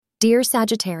Dear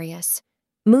Sagittarius,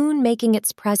 Moon making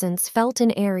its presence felt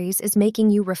in Aries is making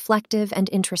you reflective and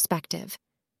introspective.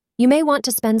 You may want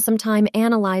to spend some time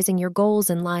analyzing your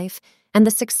goals in life and the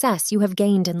success you have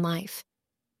gained in life.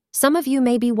 Some of you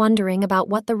may be wondering about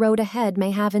what the road ahead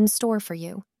may have in store for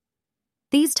you.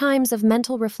 These times of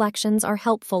mental reflections are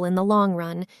helpful in the long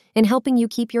run in helping you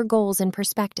keep your goals in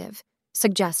perspective,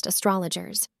 suggest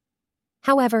astrologers.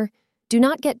 However, do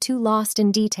not get too lost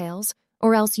in details,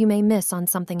 or else you may miss on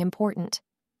something important.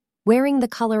 Wearing the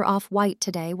color off-white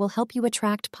today will help you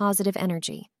attract positive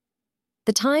energy.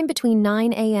 The time between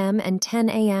 9 a.m. and 10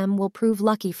 a.m. will prove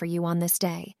lucky for you on this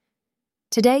day.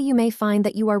 Today you may find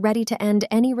that you are ready to end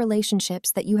any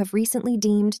relationships that you have recently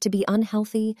deemed to be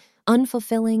unhealthy,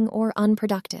 unfulfilling, or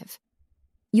unproductive.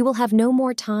 You will have no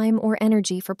more time or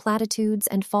energy for platitudes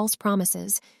and false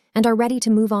promises and are ready to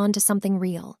move on to something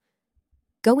real.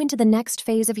 Go into the next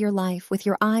phase of your life with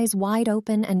your eyes wide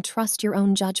open and trust your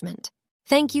own judgment.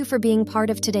 Thank you for being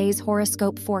part of today's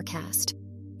horoscope forecast.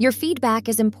 Your feedback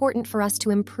is important for us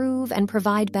to improve and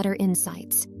provide better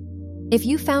insights. If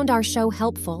you found our show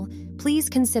helpful, please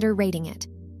consider rating it.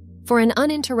 For an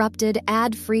uninterrupted,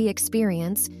 ad-free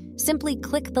experience, simply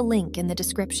click the link in the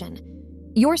description.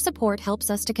 Your support helps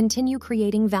us to continue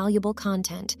creating valuable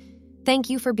content.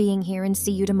 Thank you for being here and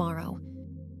see you tomorrow.